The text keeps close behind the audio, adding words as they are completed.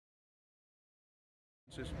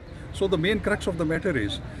So the main crux of the matter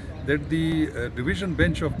is that the division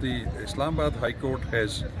bench of the Islamabad High Court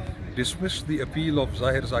has dismissed the appeal of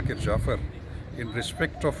Zahir Jaffer in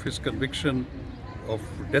respect of his conviction of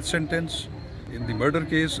death sentence in the murder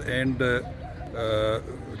case and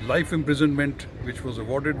life imprisonment which was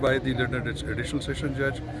awarded by the learned additional session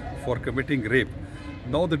judge for committing rape.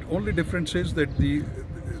 Now the only difference is that the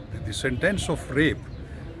sentence of rape,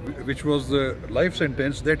 which was the life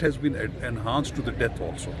sentence, that has been enhanced to the death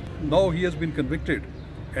also. Now he has been convicted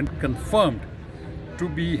and confirmed to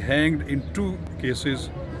be hanged in two cases,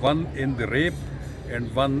 one in the rape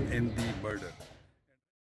and one in the